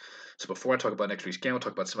 So before I talk about next week's game, I'll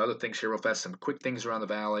talk about some other things here real fast, some quick things around the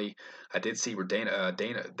Valley. I did see where Dana,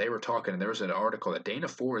 they were talking, and there was an article that Dana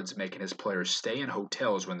Ford's making his players stay in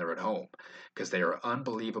hotels when they're at home because they are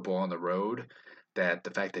unbelievable on the road. That the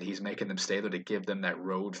fact that he's making them stay there to give them that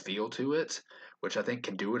road feel to it, which I think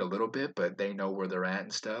can do it a little bit, but they know where they're at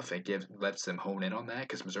and stuff, and lets them hone in on that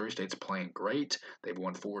because Missouri State's playing great. They've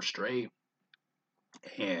won 4 straight,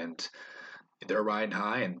 and they're riding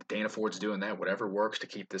high, and Dana Ford's doing that. Whatever works to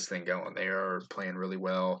keep this thing going. They are playing really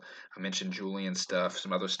well. I mentioned Julian stuff,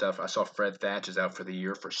 some other stuff. I saw Fred Thatch is out for the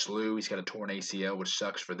year for SLU. He's got a torn ACL, which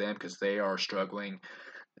sucks for them because they are struggling.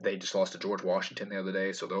 They just lost to George Washington the other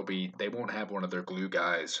day, so they won't have one of their glue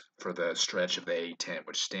guys for the stretch of the A10,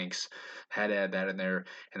 which stinks. Had to add that in there.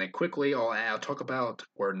 And then quickly, I'll talk about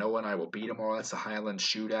where Noah and I will beat them all. That's the Highland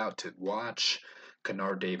Shootout to watch.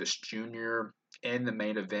 Kennard Davis Jr. in the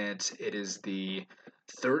main event. It is the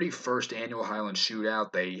 31st annual Highland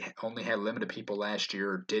Shootout. They only had limited people last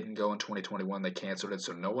year. Didn't go in 2021. They canceled it.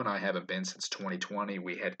 So Noah and I haven't been since 2020.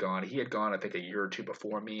 He had gone, I think, a year or 2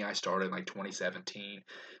 before me. I started in like 2017.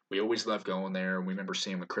 We always loved going there. We remember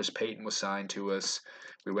seeing when Chris Payton was signed to us.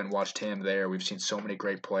 We went and watched him there. We've seen so many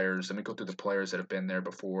great players. Let me go through the players that have been there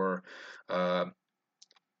before. Uh,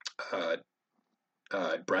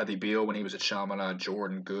 uh, Bradley Beal when he was at Chaminade,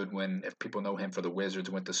 Jordan Goodwin, if people know him for the Wizards,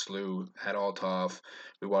 went to SLU, had Althoff.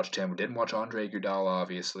 We watched him. We didn't watch Andre Iguodala,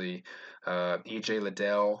 obviously. E.J.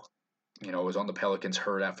 Liddell, was on the Pelicans,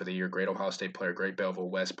 hurt out for the year. Great Ohio State player, great Belleville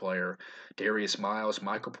West player. Darius Miles,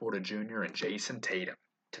 Michael Porter Jr., and Jason Tatum,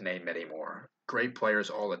 to name many more. Great players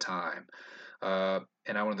all the time.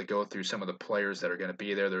 And I wanted to go through some of the players that are going to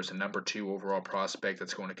be there. There's a number 2 overall prospect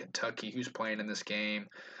that's going to Kentucky who's playing in this game.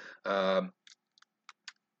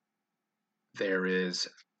 There is,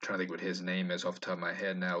 I'm trying to think what his name is off the top of my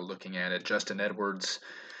head now, looking at it. Justin Edwards,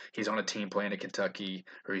 he's on a team playing at Kentucky,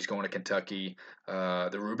 or he's going to Kentucky.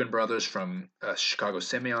 The Rubin brothers from Chicago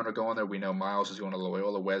Simeon are going there. We know Miles is going to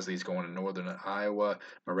Loyola. Wesley's going to Northern Iowa.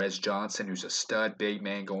 Marez Johnson, who's a stud big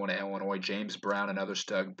man, going to Illinois. James Brown, another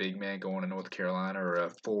stud big man, going to North Carolina, or a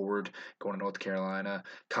forward going to North Carolina.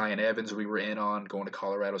 Kyan Evans, we were in on, going to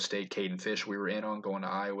Colorado State. Caden Fish, we were in on, going to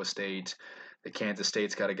Iowa State. The Kansas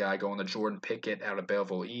State's got a guy going to Jordan Pickett out of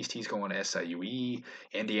Belleville East. He's going to SIUE.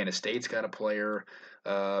 Indiana State's got a player.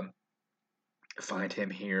 Find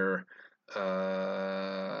him here.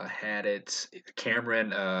 had it.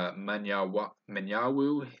 Cameron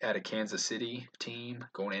Manyawu at a Kansas City team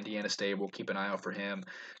going to Indiana State. We'll keep an eye out for him.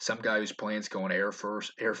 Some guy who's playing is going to Air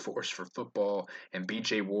Force for football, and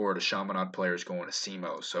B.J. Ward, a Chaminade player, is going to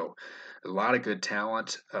SEMO. So a lot of good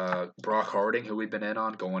talent. Brock Harding, who we've been in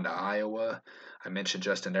on, going to Iowa. I mentioned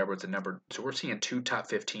Justin Edwards, a number. So we're seeing 2 top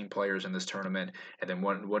 15 players in this tournament, and then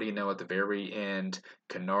what do you know? At the very end,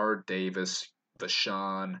 Kennard Davis,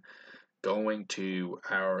 Vashon, going to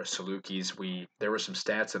our Salukis. There were some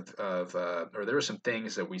stats or there were some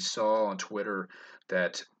things that we saw on Twitter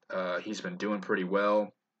that he's been doing pretty well,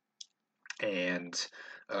 and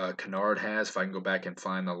Kennard has. If I can go back and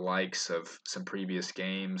find the likes of some previous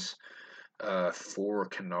games for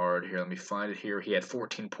Kennard here, let me find it here. He had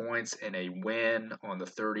 14 points in a win on the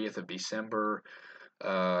 30th of December.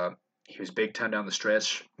 He was big time down the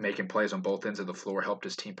stretch, making plays on both ends of the floor, helped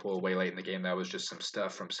his team pull away late in the game. That was just some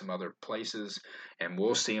stuff from some other places. And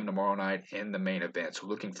we'll see him tomorrow night in the main event. So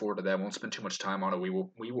looking forward to that. Won't spend too much time on it. We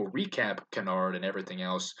will recap Kennard and everything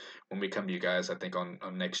else when we come to you guys, I think, on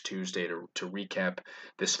next Tuesday to recap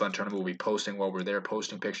this fun tournament. We'll be posting while we're there,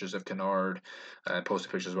 posting pictures of Kennard,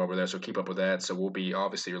 posting pictures while we're there. So keep up with that. So we'll be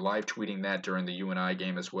obviously live tweeting that during the UNI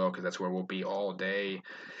game as well, because that's where we'll be all day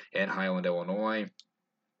in Highland, Illinois.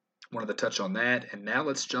 Wanted to touch on that, and now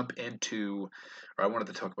let's jump into, or I wanted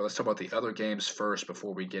to talk about, let's talk about the other games first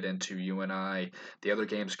before we get into UNI. The other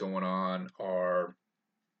games going on are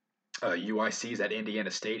UIC's at Indiana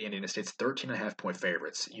State. Indiana State's 13.5 point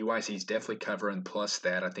favorites. UIC's definitely covering plus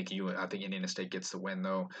that. I think Indiana State gets the win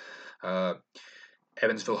though.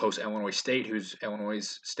 Evansville hosts Illinois State, who's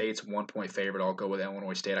Illinois State's 1 point favorite. I'll go with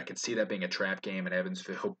Illinois State. I can see that being a trap game, and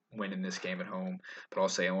Evansville winning this game at home, but I'll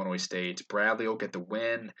say Illinois State. Bradley will get the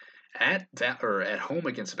win at home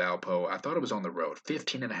against Valpo. I thought it was on the road.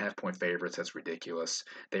 15.5 point favorites. That's ridiculous.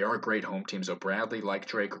 They are great home teams. So Bradley, like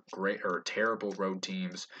Drake, great or terrible road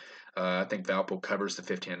teams. I think Valpo covers the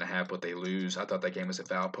 15.5, but they lose. I thought that game was at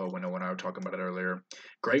Valpo when Noah and I were talking about it earlier.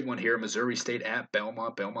 Great one here. Missouri State at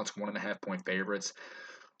Belmont. Belmont's 1.5 point favorites.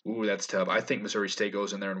 Ooh, that's tough. I think Missouri State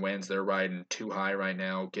goes in there and wins. They're riding too high right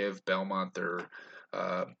now. Give Belmont their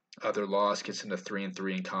other loss, gets into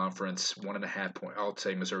 3-3 in conference. 1.5 point. I'll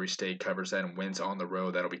say Missouri State covers that and wins on the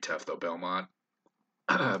road. That'll be tough though. Belmont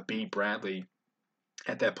beat Bradley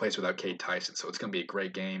at that place without Cade Tyson, so it's going to be a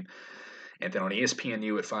great game. And then on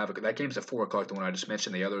ESPNU at 5 o'clock, that game's at 4 o'clock, the one I just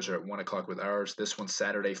mentioned. The others are at 1 o'clock with ours. This one's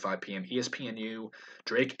Saturday, 5 p.m. ESPNU.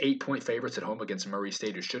 Drake, 8 point favorites at home against Murray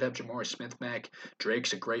State, who should have Jamari Smith back.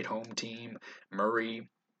 Drake's a great home team. Murray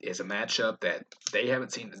is a matchup that they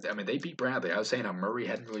haven't seen. I mean, they beat Bradley. I was saying how Murray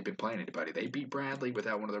hadn't really been playing anybody. They beat Bradley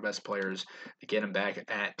without one of their best players to get him back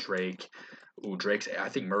at Drake. Ooh, I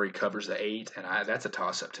think Murray covers the 8, and that's a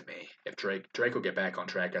toss-up to me. If Drake will get back on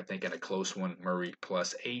track, I think in a close one, Murray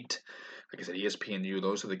plus 8. Like I said, ESPNU,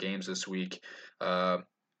 those are the games this week.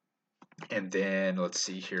 And then let's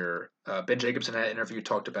see here. Ben Jacobson had an interview,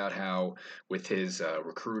 talked about how with his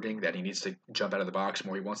recruiting that he needs to jump out of the box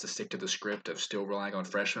more. He wants to stick to the script of still relying on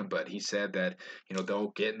freshmen, but he said that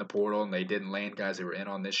they'll get in the portal and they didn't land guys they were in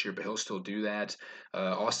on this year, but he'll still do that.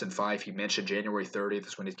 Austin Fife, he mentioned January 30th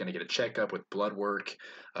is when he's going to get a checkup with blood work.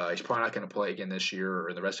 He's probably not going to play again this year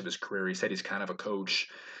or the rest of his career. He said he's kind of a coach.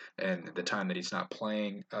 And the time that he's not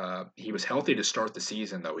playing, he was healthy to start the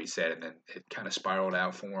season, though, he said, and then it kind of spiraled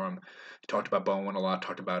out for him. He talked about Bowen a lot,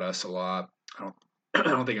 talked about us a lot. I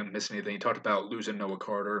don't think I'm missing anything. He talked about losing Noah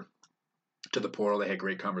Carter to the portal. They had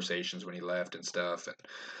great conversations when he left and stuff. And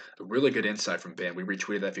a really good insight from Ben. We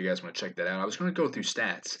retweeted that if you guys want to check that out. I was going to go through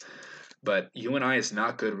stats, but UNI is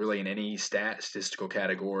not good really in any statistical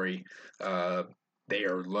category. They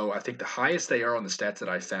are low. I think the highest they are on the stats that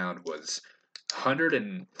I found was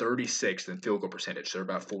 136th in field goal percentage. They're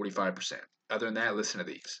about 45%. Other than that, listen to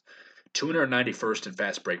these. 291st in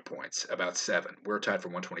fast break points, about 7. We're tied for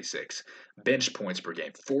 126. Bench points per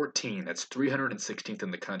game, 14. That's 316th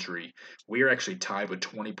in the country. We are actually tied with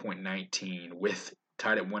 20.19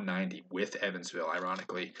 tied at 190 with Evansville,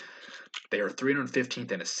 ironically. They are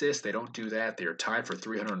 315th in assists. They don't do that. They are tied for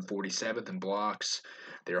 347th in blocks.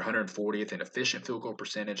 They are 140th in efficient field goal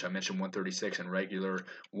percentage. I mentioned 136 in regular.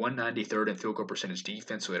 193rd in field goal percentage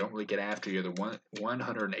defense, so they don't really get after you. They're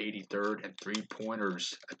 183rd in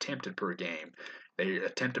three-pointers attempted per game. They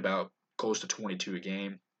attempt about close to 22 a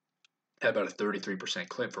game. had about a 33%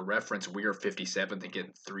 clip. For reference, we are 57th and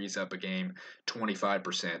getting threes up a game,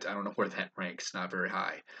 25%. I don't know where that ranks, not very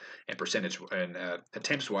high. And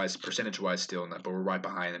attempts wise, percentage wise, still not, but we're right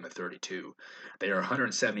behind them at 32. They are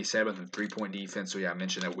 177th in 3-point defense. So yeah, I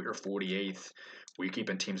mentioned that we are 48th. We're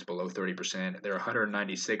keeping teams below 30%. They're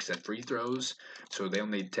 196th in free throws, so they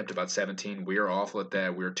only attempt about 17. We are awful at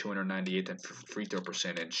that. We're 298th in free throw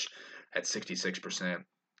percentage at 66%.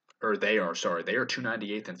 Or they are, sorry, they are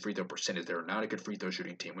 298th in free throw percentage. They're not a good free throw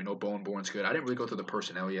shooting team. We know Bowen Born's good. I didn't really go through the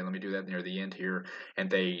personnel yet. Let me do that near the end here.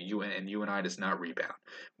 And UNI does not rebound.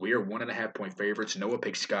 We are 1.5 point favorites. Noah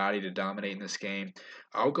picked Scotty to dominate in this game.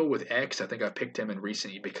 I'll go with X. I think I picked him in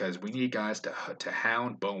recently because we need guys to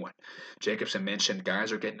hound Bowen. Jacobson mentioned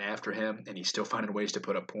guys are getting after him, and he's still finding ways to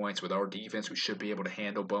put up points. With our defense, we should be able to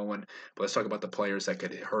handle Bowen. But let's talk about the players that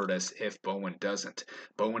could hurt us if Bowen doesn't.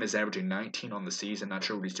 Bowen is averaging 19 on the season. Not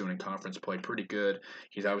sure what he's doing in conference play. Pretty good.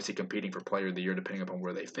 He's obviously competing for player of the year depending upon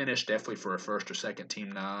where they finish. Definitely for a first or second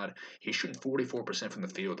team nod. He's shooting 44% from the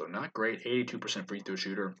field, though. Not great. 82% free throw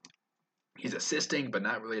shooter. He's assisting, but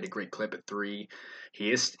not really at a great clip at three.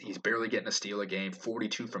 He's barely getting a steal a game,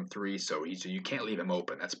 42 from three, so you can't leave him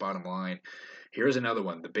open. That's bottom line. Here's another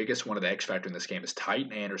one. The biggest one of the X factor in this game is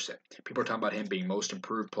Titan Anderson. People are talking about him being most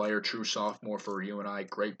improved player, true sophomore for UNI,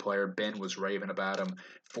 great player. Ben was raving about him.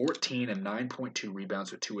 14 and 9.2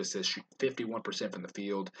 rebounds with 2 assists, 51% from the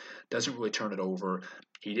field. Doesn't really turn it over.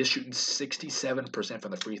 He is shooting 67%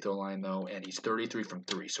 from the free throw line, though, and he's 33 from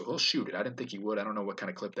 3. So he'll shoot it. I didn't think he would. I don't know what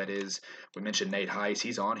kind of clip that is. We mentioned Nate Heiss.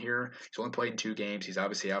 He's on here. He's only played in 2 games. He's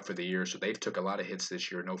obviously out for the year, so they've took a lot of hits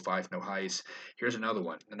this year. No Fife, no Heiss. Here's another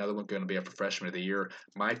one. Another one going to be up for freshman of the year.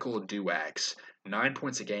 Michael Duax. 9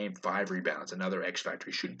 points a game, 5 rebounds. Another X factor.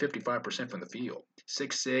 He's shooting 55% from the field.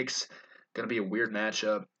 6'6". Going to be a weird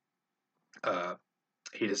matchup.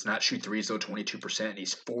 He does not shoot threes, though, 22%, and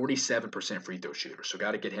he's 47% free throw shooter. So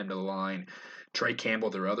got to get him to the line. Trey Campbell,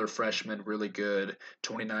 their other freshman, really good.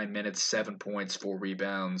 29 minutes, 7 points, 4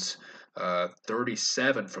 rebounds,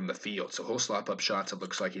 37 from the field. So he'll slop up shots. It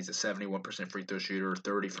looks like he's a 71% free throw shooter,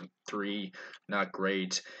 30 from 3, not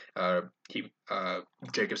great.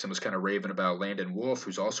 Jacobson was kind of raving about Landon Wolf,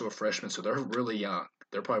 who's also a freshman, so they're really young.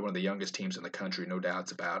 They're probably one of the youngest teams in the country, no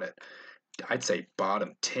doubts about it. I'd say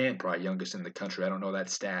bottom 10, probably youngest in the country. I don't know that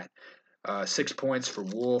stat. 6 points for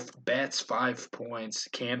Wolf. Betts, 5 points.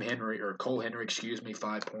 Cole Henry,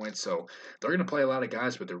 5 points. So they're going to play a lot of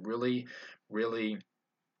guys, but they're really, really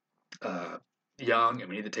young, and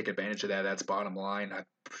we need to take advantage of that. That's bottom line.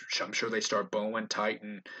 I'm sure they start Bowen,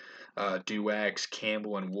 Titan, Duax,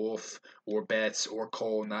 Campbell, and Wolf, or Betts, or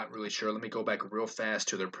Cole. Not really sure. Let me go back real fast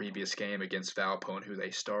to their previous game against Valpo, who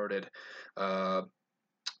they started.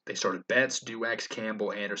 They started Betts, Duax,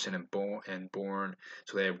 Campbell, Anderson, and Bourne.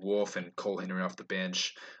 So they have Wolf and Cole Henry off the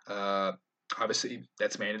bench. Obviously,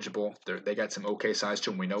 that's manageable. They got some okay size to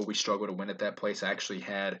them. We know we struggle to win at that place. I actually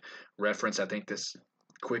had reference, I think this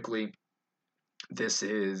quickly. This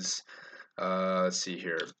is, let's see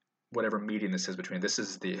here, whatever meeting this is between. This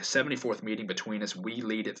is the 74th meeting between us. We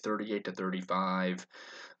lead at 38-35.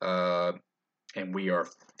 And we are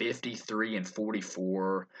 53 and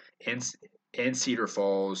 44. In Cedar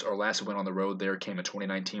Falls, our last win on the road there came in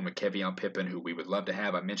 2019 with Kevion Pippen, who we would love to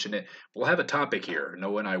have. I mentioned it. We'll have a topic here.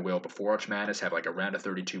 Noah and I will, before Arch Madness, have like a round of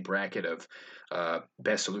 32 bracket of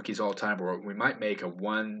best Salukis all time, where we might make a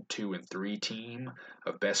 1, 2, and 3 team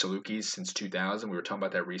of best Salukis since 2000. We were talking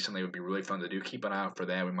about that recently. It would be really fun to do. Keep an eye out for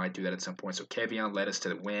that. We might do that at some point. So Kevion led us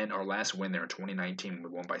to win our last win there in 2019. We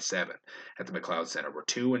won by 7 at the McLeod Center. We're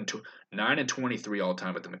 9 and 23 all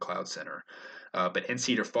time at the McLeod Center. But in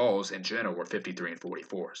Cedar Falls, in general, we're 53 and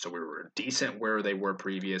 44. So we were decent where they were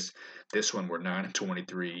previous. This one, we're 9 and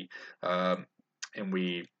 23. And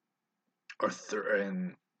we are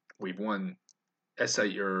and we've won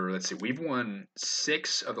we've won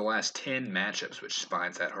 6 of the last 10 matchups, which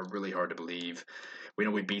finds that really hard to believe. We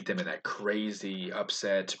know we beat them in that crazy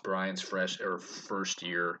upset, Brian's first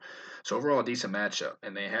year. So overall, a decent matchup.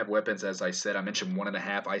 And they have weapons, as I said. I mentioned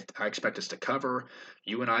 1.5. I expect us to cover.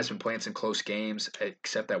 UNI's been playing some close games,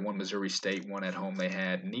 except that one Missouri State one at home they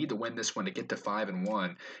had. Need to win this one to get to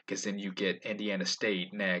 5-1, because then you get Indiana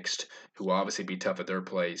State next, who will obviously be tough at their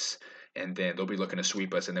place. And then they'll be looking to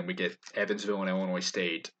sweep us. And then we get Evansville and Illinois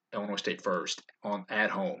State Illinois State first at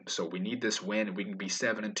home. So we need this win. We can be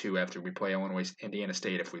 7-2 after we play Indiana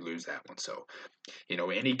State if we lose that one. So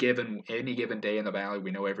any given day in the Valley,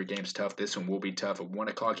 we know every game's tough. This one will be tough. A 1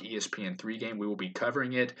 o'clock ESPN3 game. We will be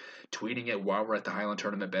covering it, tweeting it while we're at the Highland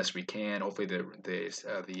tournament best we can. Hopefully we'll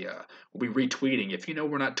be retweeting. If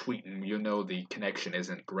we're not tweeting, the connection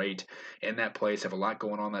isn't great in that place. Have a lot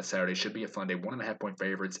going on that Saturday. Should be a fun day. 1.5 point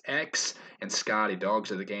favorites. X and Scotty,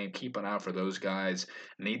 dogs of the game. Keep an eye out for those guys.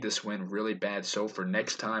 Need this win really bad. So for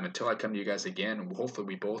next time, until I come to you guys again, hopefully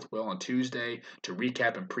we both will on Tuesday to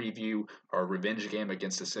recap and preview our revenge game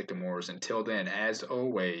against the Sycamores. Until then, as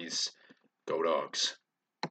always, go Dogs.